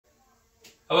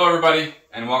Hello everybody,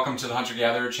 and welcome to the Hunter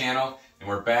Gatherer channel. And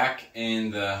we're back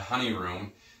in the honey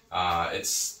room.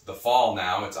 It's the fall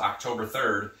now, it's October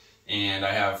 3rd, and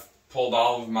I have pulled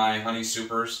all of my honey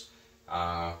supers.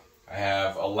 I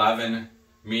have 11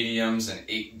 mediums and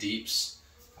 8 deeps.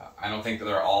 I don't think that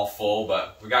they're all full,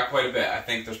 but we got quite a bit. I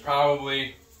think there's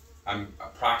probably, I'm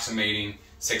approximating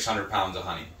 600 pounds of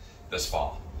honey this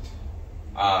fall.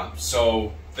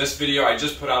 So this video, I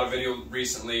just put out a video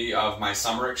recently of my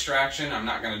summer extraction. I'm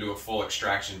not going to do a full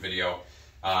extraction video.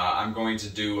 I'm going to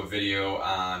do a video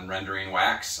on rendering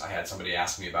wax. I had somebody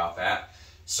ask me about that.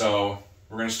 So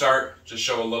we're going to start, just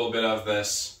show a little bit of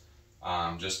this,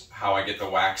 just how I get the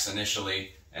wax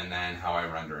initially and then how I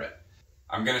render it.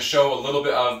 I'm going to show a little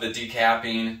bit of the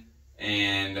decapping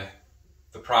and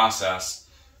the process,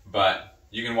 but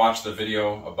you can watch the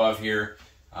video above here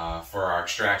for our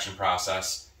extraction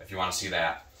process if you want to see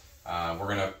that. We're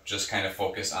going to just kind of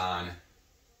focus on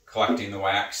collecting the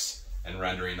wax and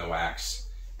rendering the wax.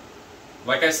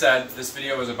 Like I said, this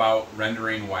video is about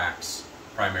rendering wax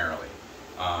primarily.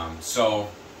 So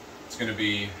it's going to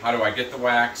be how do I get the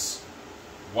wax,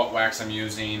 what wax I'm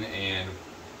using, and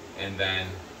then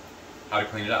how to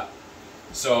clean it up.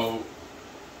 So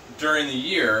during the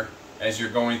year, as you're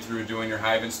going through doing your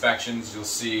hive inspections, you'll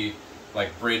see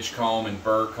like bridge comb and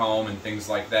burr comb and things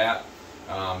like that,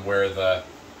 where the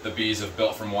bees have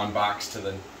built from one box to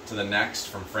the next,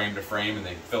 from frame to frame, and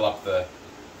they fill up the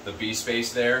bee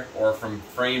space there, or from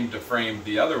frame to frame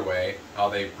the other way, how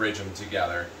they bridge them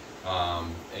together.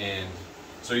 And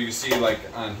so you can see, like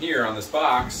on here on this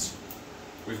box,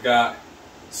 we've got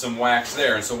some wax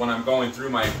there, and so when I'm going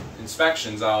through my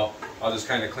inspections, I'll just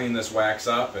kind of clean this wax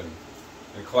up and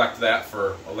collect that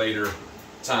for a later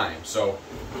time. So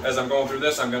as I'm going through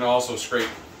this, I'm going to also scrape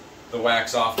the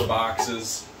wax off the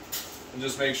boxes and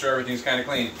just make sure everything's kind of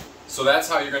clean. So that's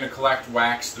how you're going to collect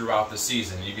wax throughout the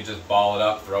season. You can just ball it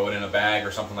up, throw it in a bag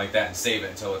or something like that, and save it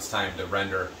until it's time to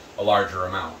render a larger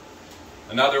amount.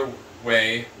 Another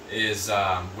way is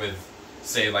with,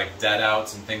 say, like dead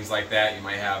outs and things like that. You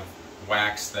might have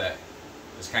wax that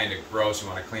is kind of gross. You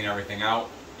want to clean everything out.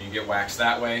 You can get wax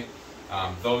that way.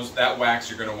 That wax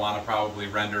you're going to want to probably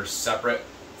render separate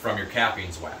from your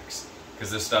cappings wax, because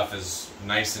this stuff is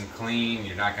nice and clean.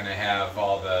 You're not going to have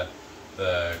all the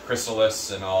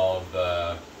chrysalis and all of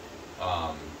the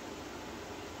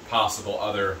possible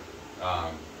other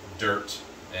dirt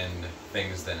and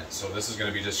things in it. So this is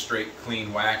going to be just straight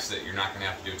clean wax that you're not going to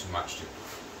have to do too much to.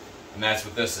 And that's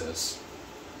what this is.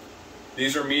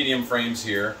 These are medium frames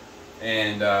here,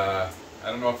 and I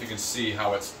don't know if you can see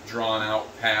how it's drawn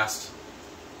out past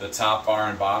the top bar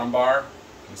and bottom bar.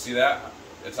 You can see that?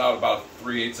 It's out about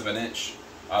 3/8 of an inch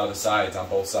out of the sides on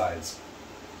both sides.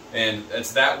 And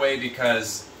it's that way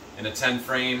because in a 10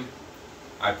 frame,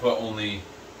 I put only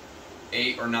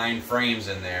 8 or 9 frames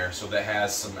in there, so that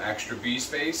has some extra bee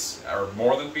space, or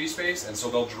more than bee space, and so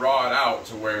they'll draw it out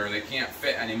to where they can't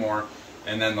fit anymore,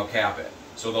 and then they'll cap it.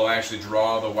 So they'll actually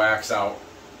draw the wax out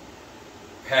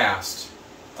past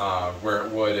where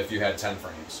it would if you had 10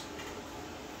 frames.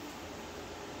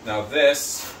 Now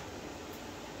this,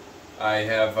 I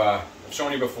have I've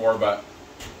shown you before, but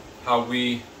how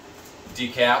we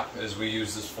decap is we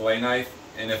use this fillet knife,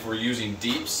 and if we're using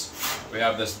deeps, we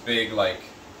have this big like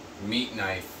meat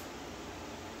knife.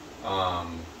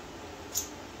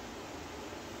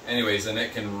 Anyways, and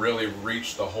it can really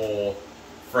reach the whole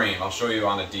frame. I'll show you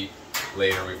on a deep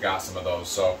later. We've got some of those.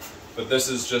 So, but this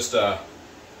is just I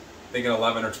think an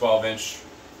 11 or 12 inch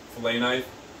fillet knife.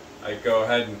 I go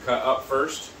ahead and cut up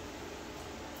first,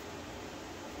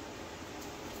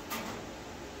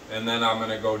 and then I'm going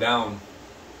to go down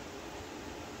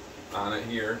on it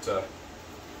here to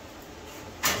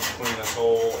clean this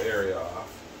whole area off.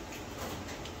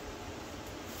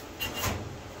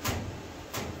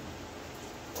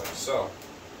 Like so.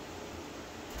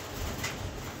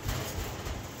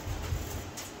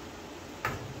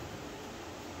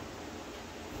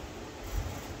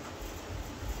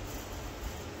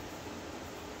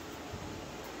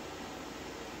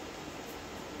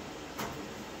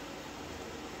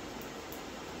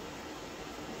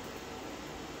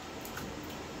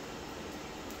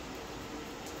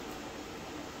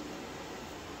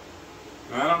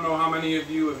 I don't know how many of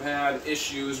you have had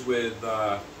issues with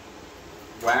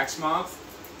wax moth.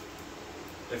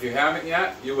 If you haven't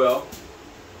yet, you will.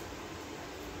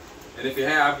 And if you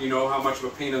have, you know how much of a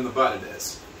pain in the butt it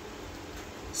is.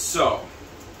 So,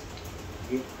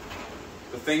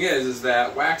 the thing is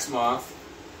that wax moth,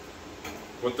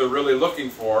 what they're really looking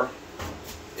for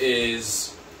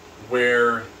is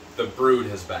where the brood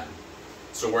has been.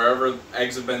 So wherever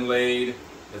eggs have been laid,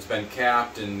 it's been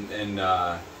capped and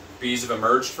bees have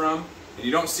emerged from. And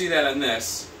you don't see that in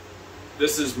this.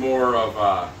 This is more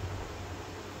of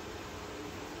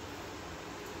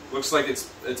looks like it's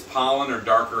pollen or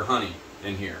darker honey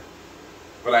in here.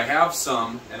 But I have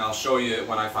some, and I'll show you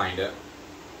when I find it,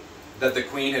 that the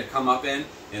queen had come up in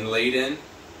and laid in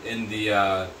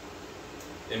the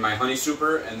in my honey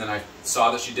super, and then I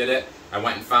saw that she did it. I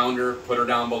went and found her, put her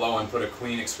down below, and put a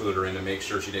queen excluder in to make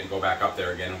sure she didn't go back up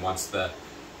there again. And once the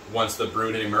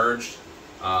brood had emerged,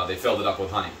 they filled it up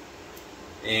with honey.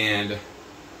 And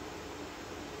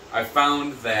I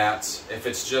found that if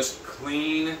it's just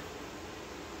clean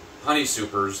honey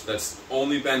supers that's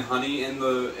only been honey in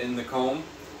the comb,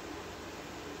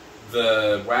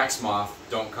 the wax moth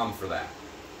don't come for that.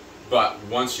 But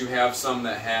once you have some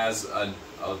that has a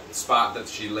spot that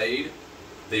she laid,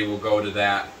 they will go to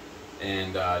that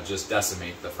and just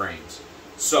decimate the frames.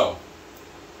 So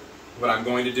what I'm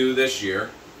going to do this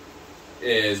year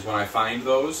is when I find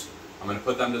those, I'm going to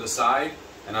put them to the side,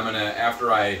 and I'm going to,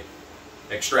 after I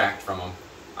extract from them,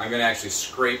 I'm going to actually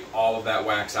scrape all of that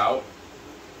wax out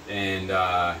and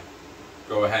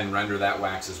go ahead and render that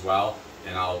wax as well,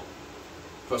 and I'll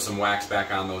put some wax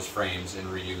back on those frames and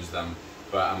reuse them.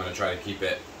 But I'm going to try to keep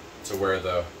it to where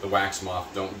the wax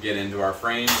moth don't get into our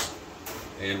frames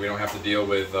and we don't have to deal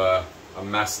with a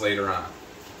mess later on.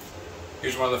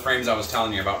 Here's one of the frames I was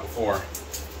telling you about before.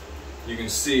 You can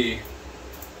see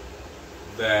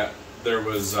that there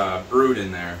was brood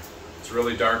in there. It's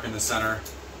really dark in the center,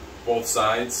 both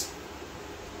sides.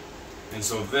 And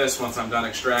so this, once I'm done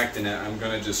extracting it, I'm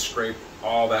going to just scrape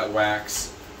all that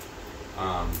wax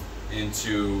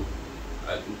into,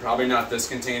 probably not this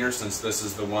container since this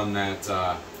is the one that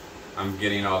I'm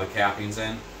getting all the cappings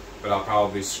in, but I'll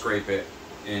probably scrape it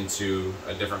into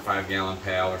a different 5-gallon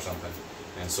pail or something.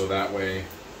 And so that way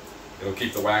it'll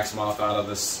keep the wax moth out of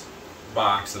this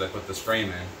box that I put this frame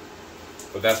in.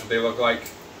 But that's what they look like,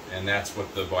 and that's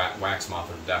what the wax moth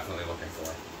are definitely looking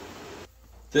for.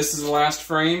 This is the last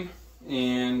frame,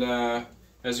 and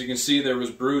as you can see, there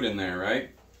was brood in there, right?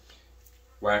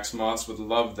 Wax moths would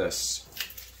love this.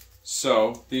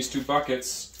 So these two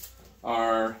buckets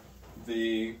are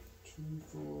the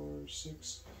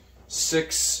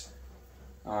 6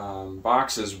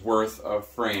 boxes worth of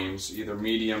frames, either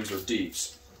mediums or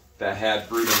deeps, that had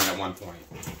brood in them at one point.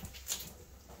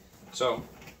 So,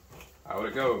 out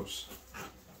it goes.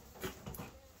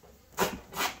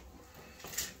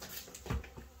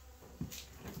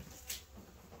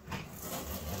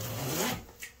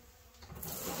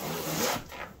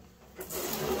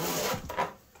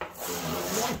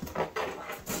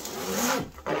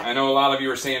 I know a lot of you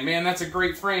are saying, man, that's a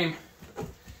great frame.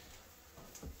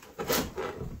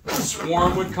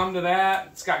 Swarm would come to that.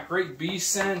 It's got great bee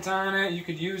scent on it. You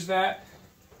could use that.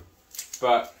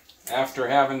 But after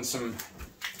having some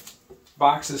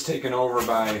boxes taken over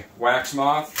by wax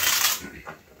moth,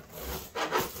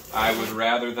 I would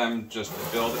rather them just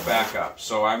build it back up.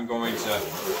 So I'm going to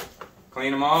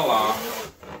clean them all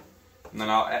off, and then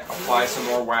I'll apply some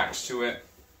more wax to it.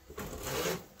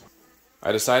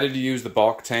 I decided to use the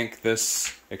bulk tank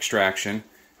this extraction,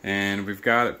 and we've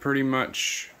got it pretty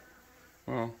much,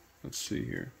 well, let's see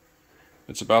here.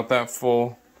 It's about that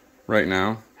full right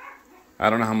now.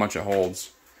 I don't know how much it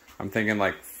holds. I'm thinking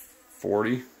like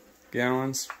 40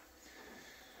 gallons.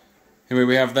 Anyway,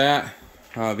 we have that.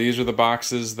 These are the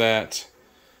boxes that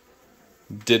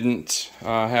didn't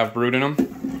have brood in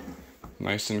them.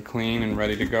 Nice and clean and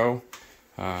ready to go.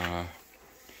 We'll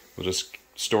just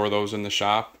store those in the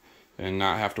shop and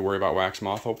not have to worry about wax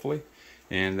moth, hopefully.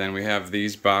 And then we have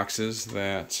these boxes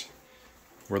that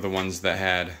were the ones that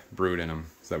had brood in them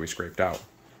that we scraped out.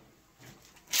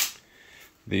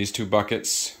 These two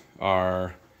buckets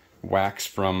are wax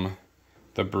from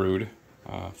the brood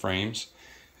frames,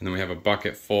 and then we have a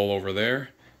bucket full over there,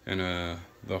 and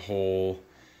the whole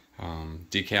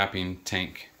decapping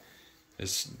tank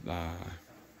is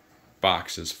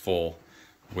box is full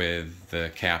with the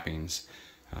cappings,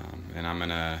 and I'm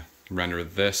gonna render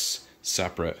this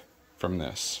separate from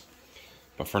this.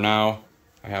 But for now,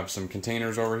 I have some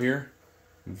containers over here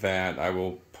that I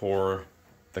will pour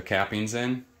the cappings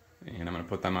in, and I'm going to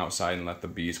put them outside and let the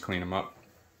bees clean them up.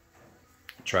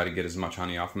 Try to get as much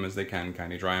honey off them as they can,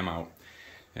 kind of dry them out,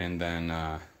 and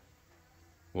then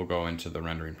we'll go into the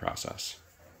rendering process.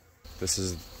 This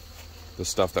is the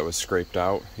stuff that was scraped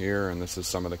out here, and this is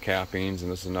some of the cappings, and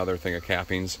this is another thing of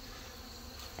cappings.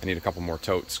 I need a couple more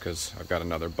totes because I've got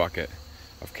another bucket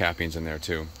of cappings in there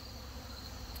too.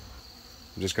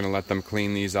 I'm just going to let them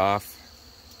clean these off.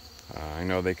 I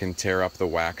know they can tear up the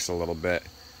wax a little bit,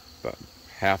 but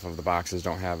half of the boxes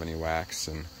don't have any wax,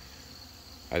 and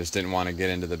I just didn't want to get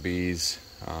into the bees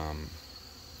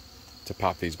to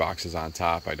pop these boxes on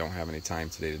top. I don't have any time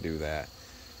today to do that.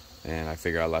 And I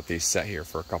figure I'll let these set here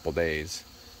for a couple days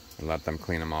and let them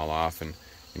clean them all off. And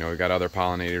you know, we've got other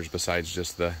pollinators besides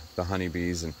just the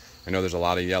honeybees, and I know there's a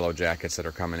lot of yellow jackets that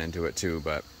are coming into it too,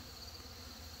 but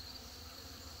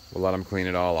we'll let them clean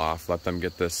it all off, let them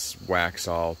get this wax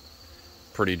all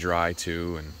pretty dry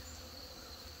too, and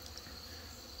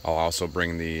I'll also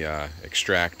bring the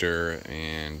extractor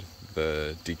and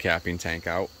the decapping tank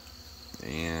out,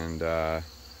 and the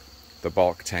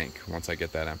bulk tank once I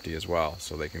get that empty as well,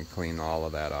 so they can clean all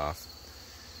of that off.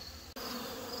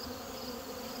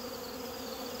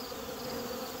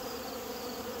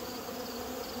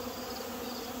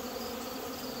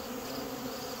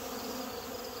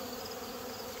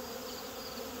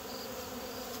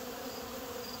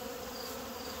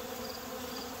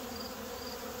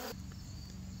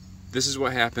 This is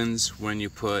what happens when you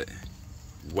put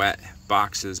wet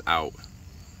boxes out.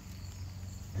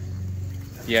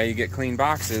 Yeah, you get clean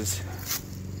boxes,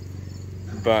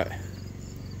 but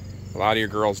a lot of your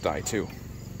girls die too.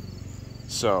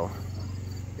 So,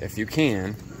 if you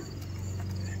can,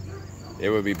 it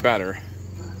would be better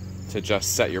to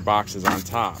just set your boxes on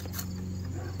top.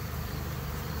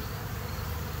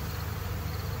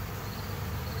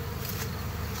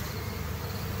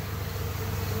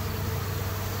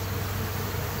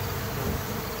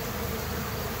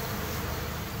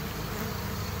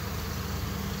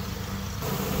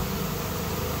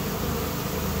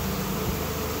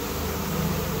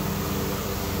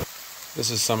 This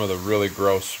is some of the really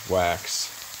gross wax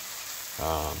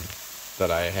that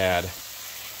I had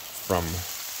from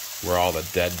where all the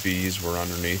dead bees were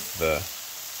underneath the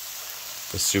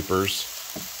supers.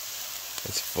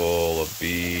 It's full of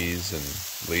bees and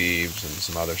leaves and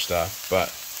some other stuff, but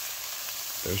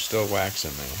there's still wax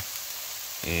in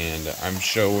there. And I'm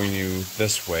showing you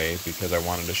this way because I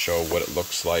wanted to show what it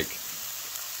looks like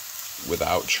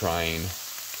without trying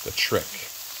the trick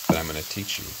that I'm going to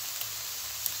teach you.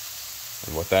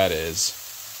 And what that is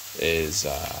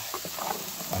I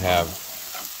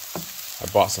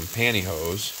bought some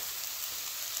pantyhose,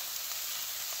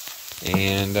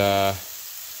 and I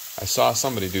saw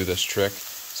somebody do this trick.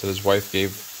 So his wife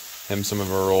gave him some of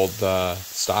her old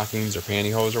stockings or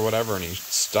pantyhose or whatever, and he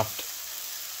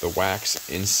stuffed the wax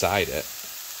inside it,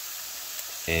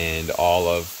 and all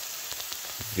of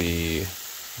the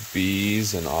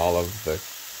bees and all of the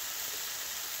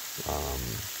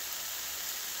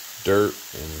dirt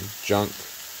and junk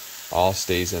all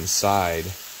stays inside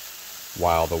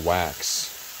while the wax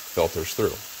filters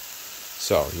through.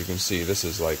 So you can see this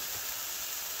is like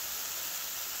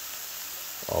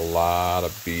a lot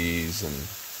of bees and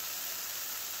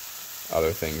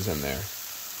other things in there,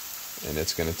 and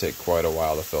it's going to take quite a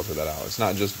while to filter that out. It's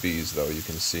not just bees though. You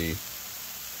can see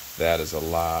that is a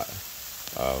lot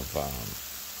of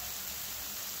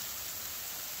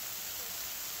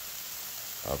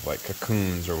like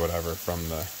cocoons or whatever from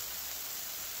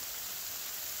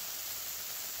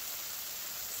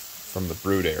the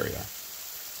brood area.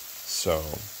 So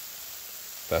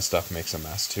that stuff makes a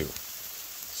mess too.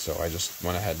 So I just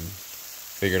went ahead and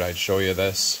figured I'd show you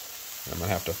this. I'm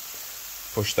gonna have to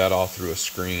push that all through a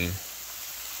screen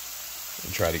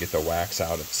and try to get the wax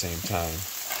out at the same time.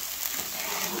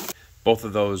 Both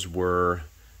of those were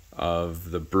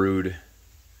of the brood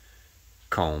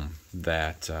comb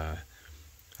that I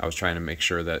was trying to make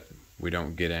sure that we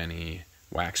don't get any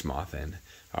wax moth in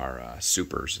our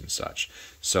supers and such.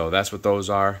 So that's what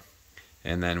those are.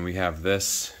 And then we have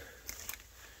this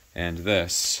and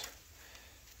this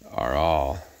are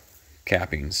all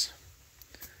cappings.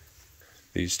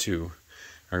 These two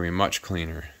are going to be much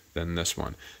cleaner than this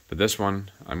one. But this one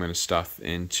I'm going to stuff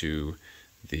into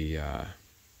the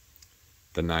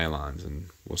nylons,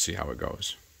 and we'll see how it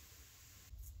goes.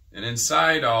 And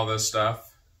inside all this stuff,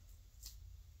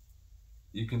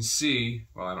 you can see,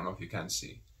 well, I don't know if you can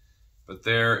see, but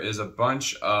there is a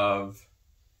bunch of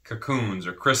cocoons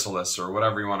or chrysalis or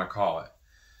whatever you want to call it.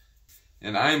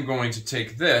 And I'm going to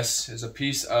take this as a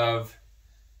piece of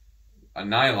a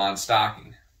nylon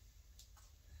stocking,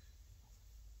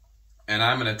 and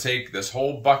I'm going to take this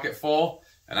whole bucket full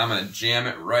and I'm going to jam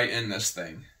it right in this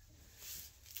thing.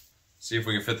 See if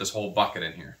we can fit this whole bucket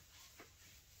in here.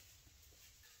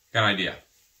 Got an idea.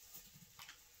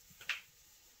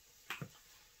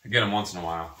 I get them once in a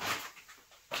while.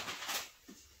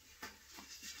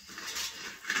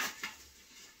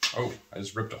 Oh, I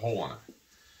just ripped a hole in it.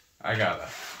 I gotta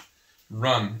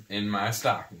run in my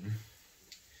stocking.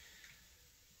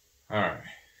 Alright.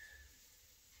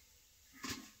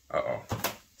 Uh-oh.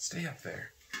 Stay up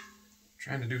there. I'm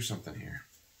trying to do something here.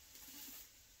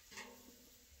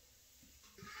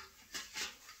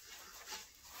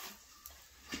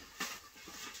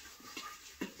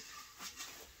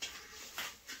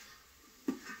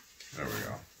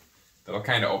 It'll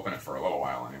kind of open it for a little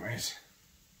while anyways.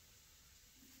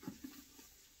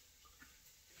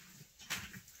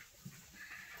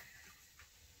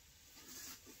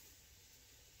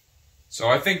 So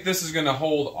I think this is going to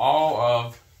hold all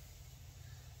of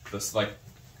this, like,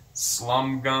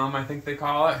 slum gum, I think they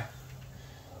call it,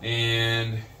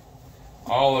 and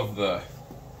all of the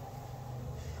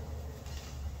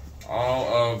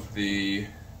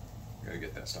gotta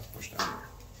get that stuff pushed down here.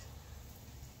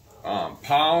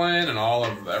 Pollen and all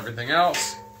of everything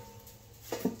else.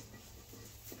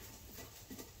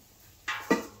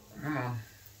 Come on.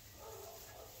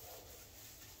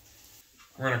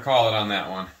 We're gonna call it on that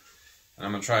one. And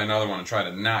I'm going to try another one and try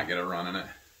to not get a run in it.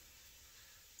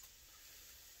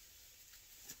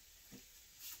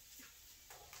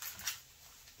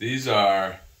 These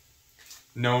are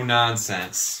no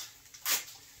nonsense.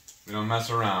 We don't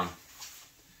mess around.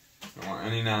 Don't want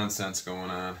any nonsense going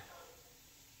on.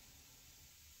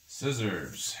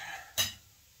 Scissors.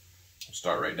 We'll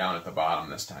start right down at the bottom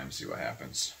this time, see what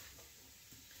happens.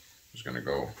 I'm just going to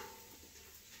go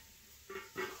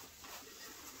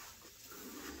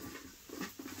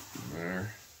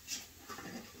there,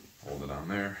 hold it on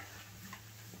there.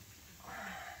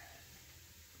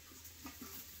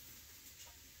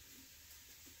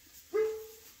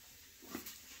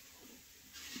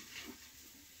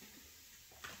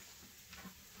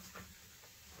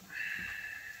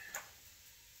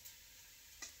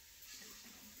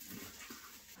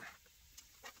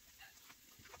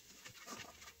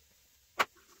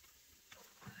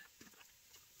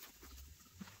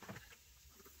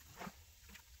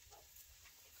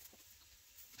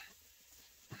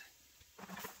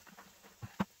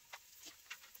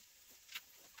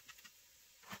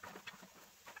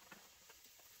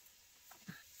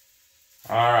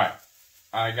 Alright,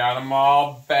 I got them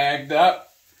all bagged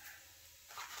up.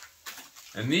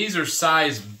 And these are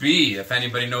size B, if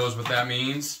anybody knows what that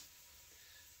means.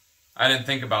 I didn't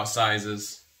think about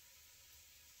sizes.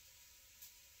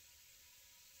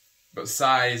 But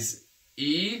size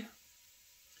E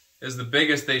is the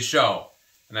biggest they show.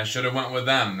 And I should have went with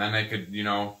them. Then I could, you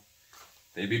know,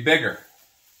 they'd be bigger.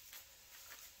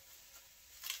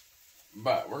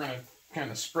 But we're going to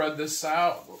kind of spread this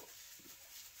out.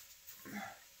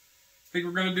 I think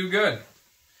we're going to do good.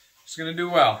 Just going to do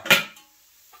well.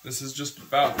 This is just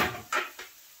about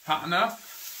hot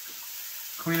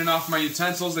enough. Cleaning off my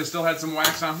utensils. They still had some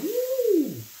wax on.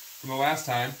 Woo! From the last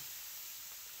time.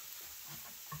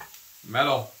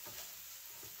 Metal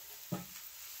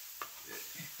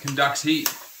conducts heat.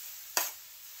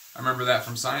 I remember that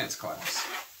from science class.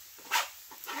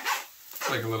 It's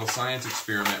like a little science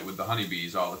experiment with the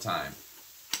honeybees all the time.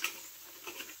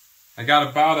 I got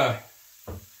about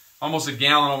almost a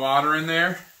gallon of water in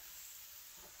there,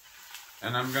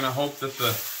 and I'm going to hope that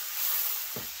the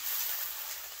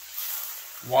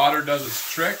water does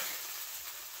its trick.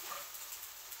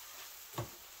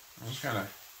 I'll just kind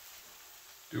of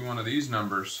do one of these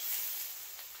numbers.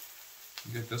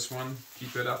 Get this one,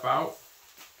 keep it up out,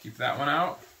 keep that one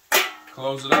out,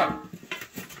 close it up.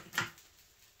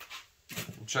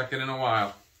 We'll check it in a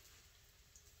while.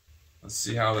 Let's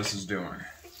see how this is doing.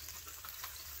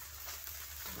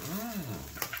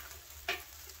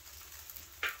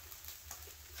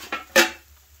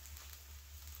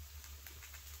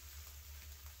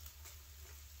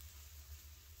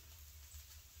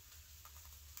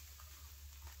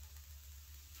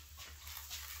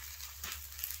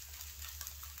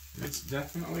 It's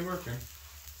definitely working.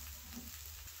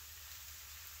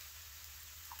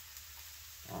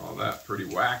 All that pretty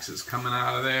wax is coming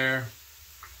out of there.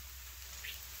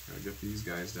 Gotta get these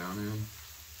guys down in.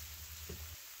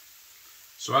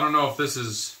 So I don't know if this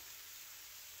is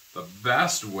the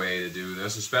best way to do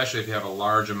this, especially if you have a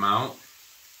large amount.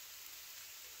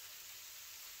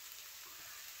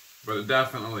 But it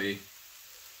definitely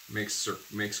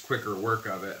makes quicker work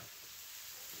of it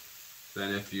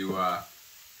than if you are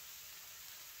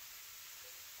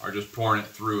just pouring it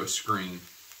through a screen.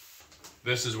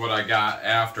 This is what I got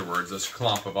afterwards, this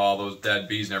clump of all those dead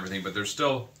bees and everything, but there's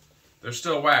still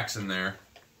wax in there.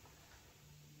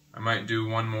 I might do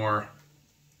one more,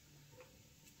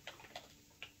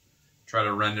 try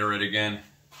to render it again.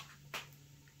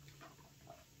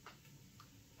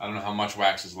 I don't know how much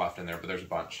wax is left in there, but there's a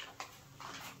bunch.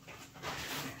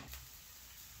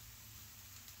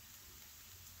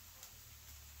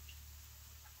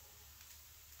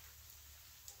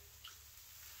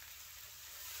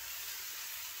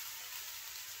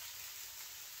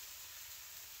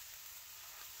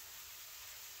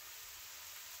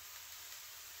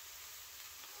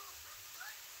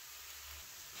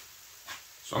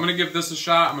 So I'm going to give this a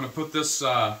shot. I'm going to put this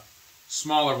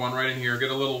smaller one right in here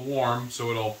get a little warm,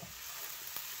 so it'll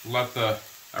let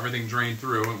everything drain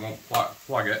through and won't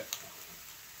plug it.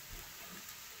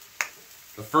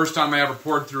 The first time I ever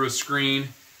poured through a screen,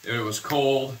 it was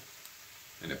cold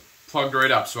and it plugged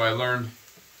right up. So I learned,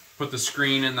 put the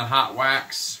screen in the hot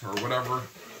wax or whatever,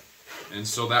 and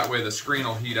so that way the screen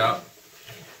will heat up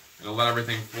and it'll let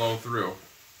everything flow through.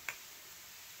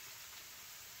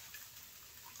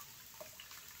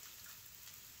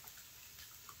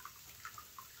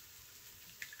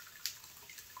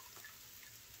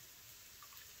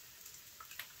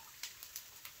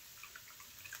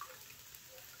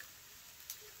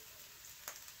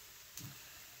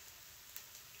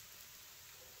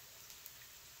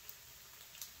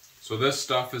 So this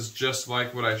stuff is just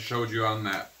like what I showed you on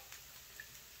that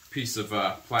piece of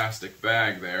plastic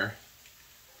bag there.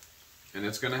 And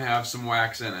it's going to have some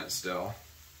wax in it still.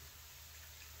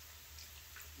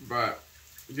 But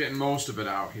getting most of it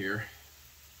out here.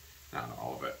 Not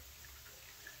all of it.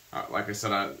 Like I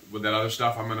said, with that other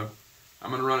stuff, I'm gonna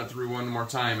run it through one more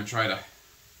time and try to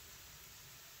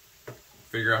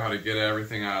figure out how to get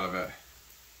everything out of it.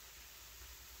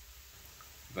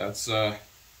 That's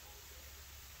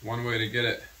one way to get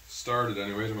it started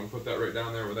anyways. I'm going to put that right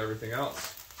down there with everything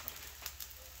else.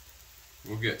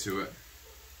 We'll get to it.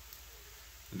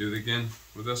 And do it again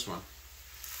with this one.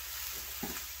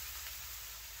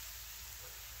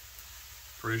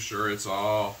 Pretty sure it's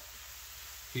all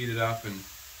heated up and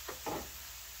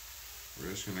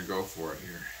we're just going to go for it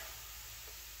here.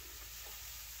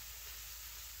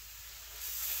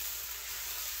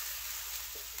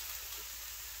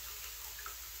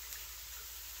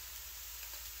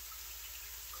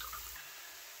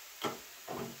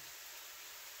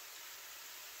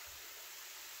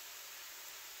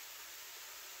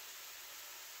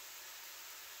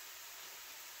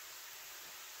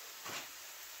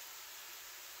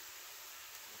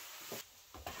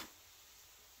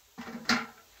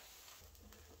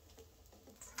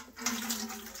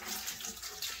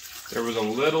 There was a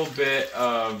little bit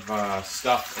of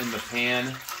stuff in the pan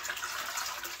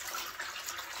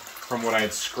from what I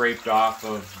had scraped off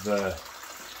of the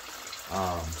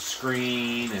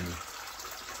screen and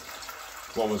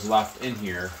what was left in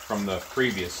here from the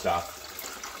previous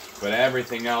stuff. But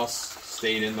everything else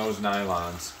stayed in those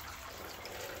nylons.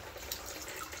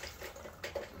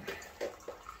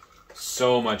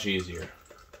 So much easier.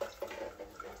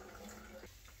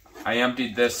 I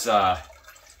emptied this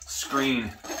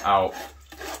screen out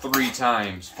 4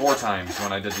 times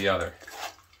when I did the other.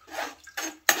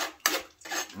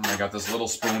 And I got this little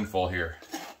spoonful here.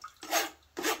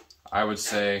 I would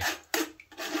say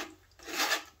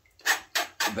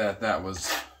that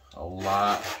was a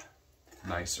lot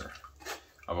nicer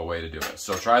of a way to do it.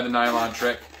 So try the nylon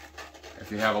trick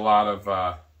if you have a lot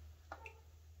of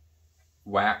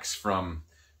wax from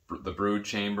the brood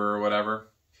chamber or whatever,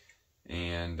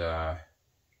 and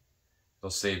they'll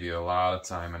save you a lot of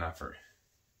time and effort.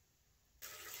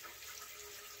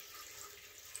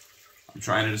 I'm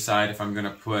trying to decide if I'm going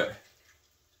to put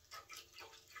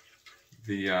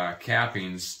the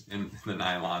cappings in the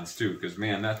nylons too, because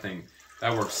man, that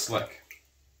works slick.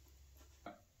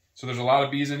 So there's a lot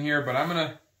of bees in here, but I'm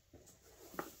gonna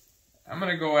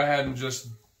go ahead and just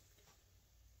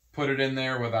put it in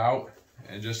there without,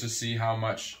 and just to see how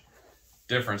much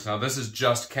difference. Now this is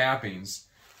just cappings,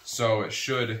 so it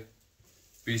should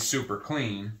be super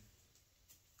clean,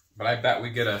 but I bet we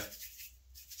get a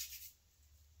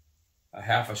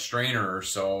half a strainer or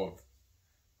so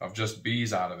of just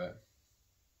bees out of it.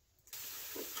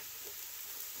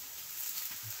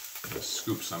 Just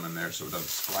scoop some in there so it doesn't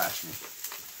splash me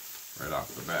right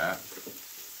off the bat.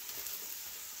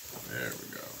 There we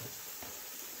go.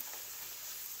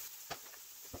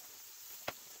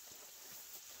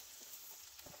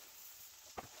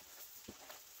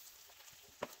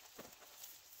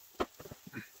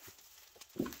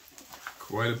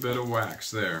 Quite a bit of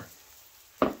wax there,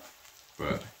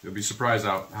 but you'll be surprised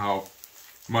how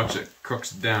much it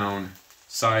cooks down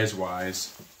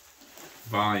size-wise,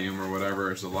 volume or whatever.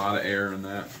 There's a lot of air in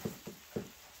that.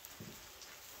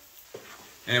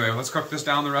 Anyway, let's cook this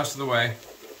down the rest of the way,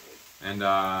 and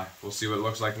we'll see what it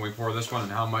looks like when we pour this one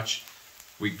and how much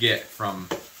we get from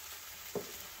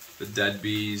the dead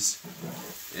bees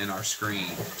in our screen.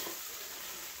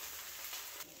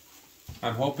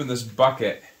 I'm hoping this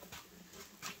bucket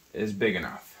is big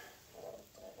enough,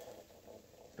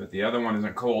 but the other one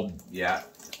isn't cold yet,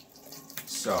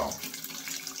 so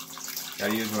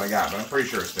gotta use what I got, but I'm pretty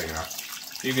sure it's big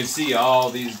enough. You can see all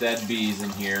these dead bees in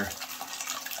here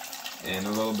and a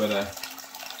little bit of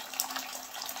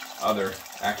other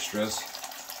extras.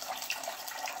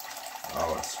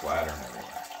 Oh, it's splattering everywhere.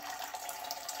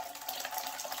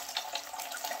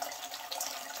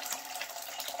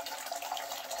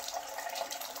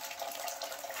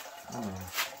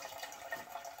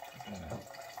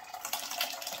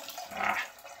 Ah.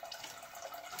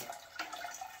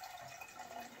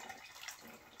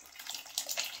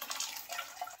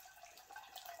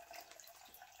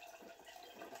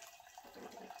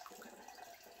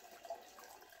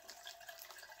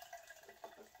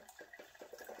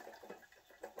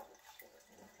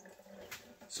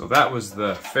 So that was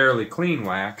the fairly clean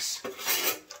wax,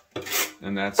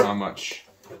 and that's how much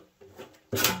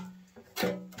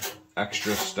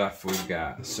extra stuff we've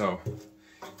got. So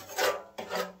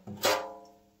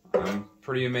I'm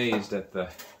pretty amazed at the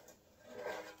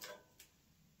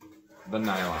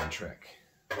nylon trick.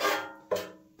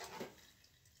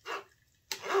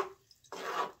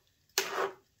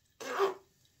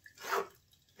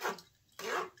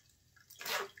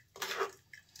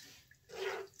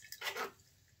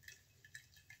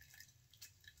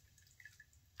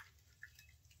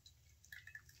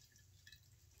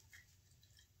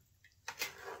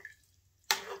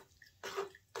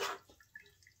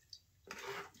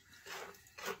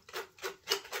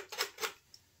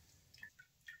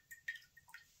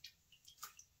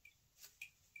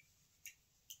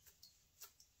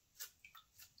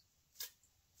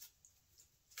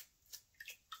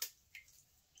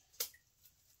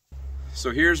 So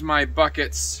here's my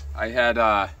buckets. I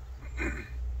had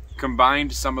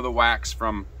combined some of the wax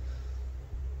from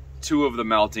 2 of the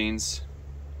meltings.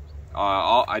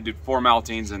 I did 4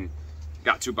 meltings and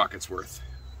got 2 buckets worth.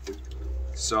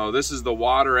 So this is the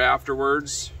water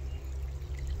afterwards.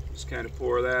 Just kind of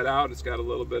pour that out. It's got a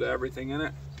little bit of everything in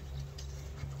it.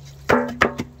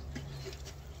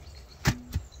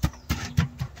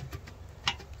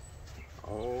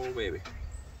 Oh baby,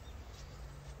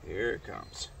 here it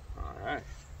comes. All right.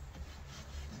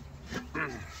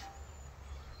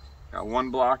 Got 1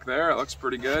 block there. It looks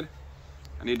pretty good.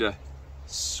 I need to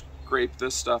scrape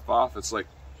this stuff off. It's like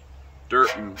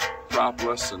dirt and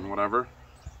propolis and whatever.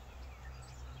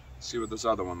 See what this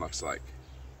other one looks like.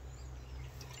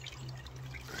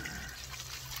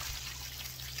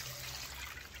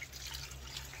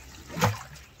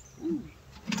 Ooh.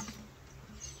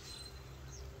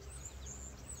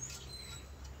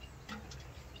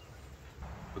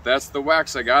 But that's the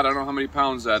wax I got. I don't know how many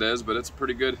pounds that is, but it's a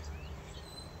pretty good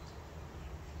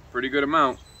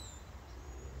amount.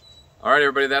 All right,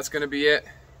 everybody, that's going to be it.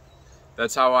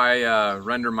 That's how I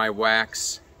render my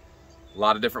wax. A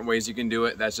lot of different ways you can do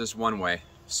it. That's just one way.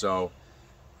 So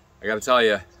I got to tell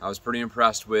you, I was pretty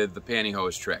impressed with the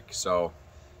pantyhose trick. So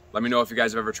let me know if you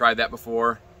guys have ever tried that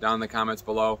before down in the comments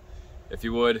below. If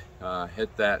you would,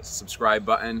 hit that subscribe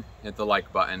button, hit the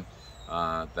like button.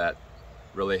 That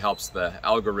really helps the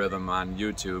algorithm on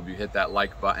YouTube. You hit that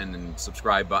like button and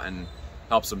subscribe button,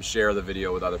 helps them share the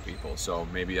video with other people. So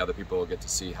maybe other people will get to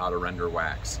see how to render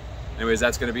wax. Anyways,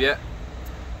 that's gonna be it.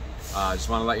 Just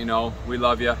wanna let you know, we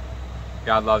love you,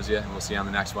 God loves you, and we'll see you on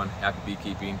the next one. Happy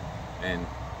beekeeping, and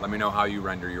let me know how you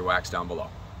render your wax down below.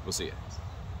 We'll see you.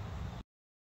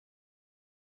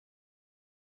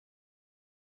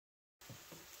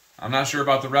 I'm not sure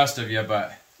about the rest of you,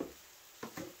 but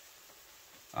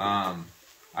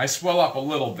I swell up a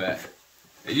little bit.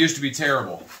 It used to be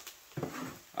terrible.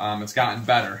 It's gotten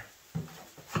better,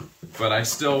 but I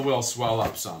still will swell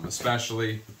up some,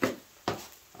 especially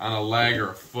on a leg or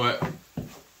a foot.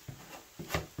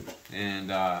 And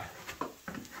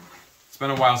it's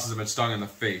been a while since I've been stung in the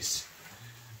face.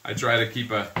 I try to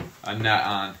keep a net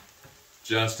on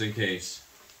just in case.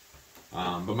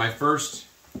 But my first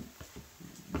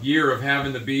year of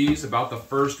having the bees, about the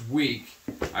first week,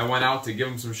 I went out to give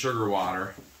them some sugar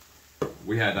water.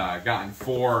 We had gotten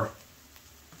four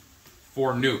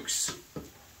nukes,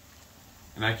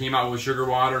 and I came out with sugar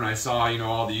water, and I saw, you know,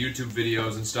 all the YouTube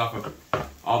videos and stuff of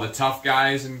all the tough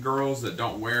guys and girls that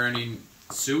don't wear any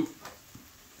suit.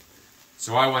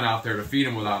 So I went out there to feed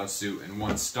them without a suit, and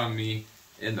one stung me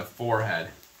in the forehead,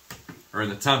 or in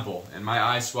the temple, and my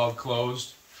eye swelled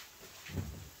closed.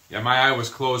 Yeah, my eye was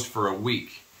closed for a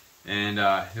week, and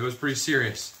it was pretty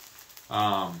serious.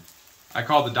 I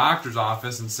called the doctor's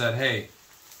office and said, hey,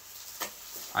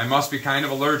 I must be kind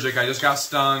of allergic. I just got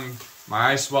stung.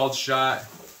 My eye swelled shut.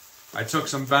 I took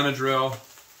some Benadryl,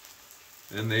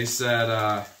 and they said,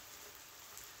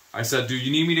 I said, do you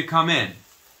need me to come in?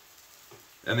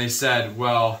 And they said,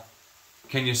 well,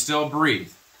 can you still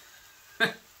breathe?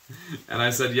 And I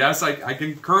said, yes, I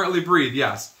can currently breathe,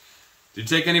 yes. Did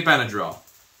you take any Benadryl?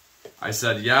 I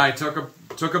said, yeah, I took a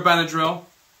Benadryl.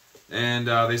 And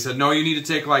they said, no, you need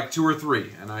to take like 2 or 3.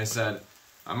 And I said,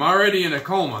 I'm already in a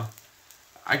coma.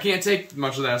 I can't take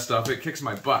much of that stuff. It kicks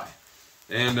my butt.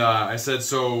 And I said,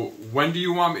 so when do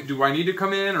you want me? Do I need to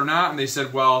come in or not? And they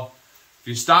said, well, if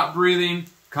you stop breathing,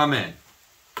 come in.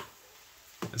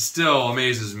 It still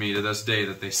amazes me to this day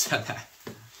that they said that.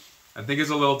 I think it's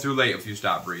a little too late if you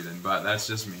stop breathing, but that's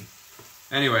just me.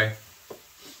 Anyway,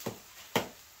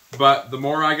 but the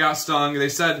more I got stung, they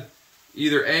said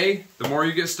either A, the more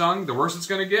you get stung, the worse it's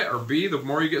going to get, or B, the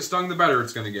more you get stung, the better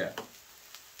it's going to get.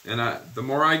 And the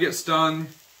more I get stung,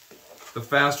 the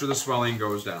faster the swelling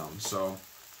goes down. So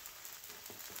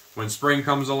when spring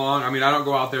comes along, I mean, I don't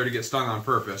go out there to get stung on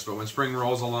purpose, but when spring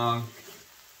rolls along,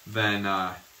 then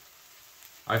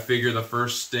I figure the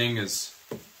first sting is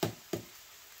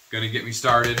going to get me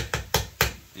started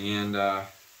and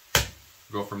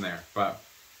go from there. But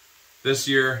this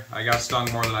year, I got stung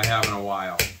more than I have in a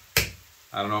while.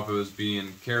 I don't know if it was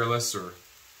being careless or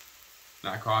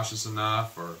not cautious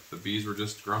enough, or if the bees were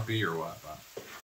just grumpy or what, but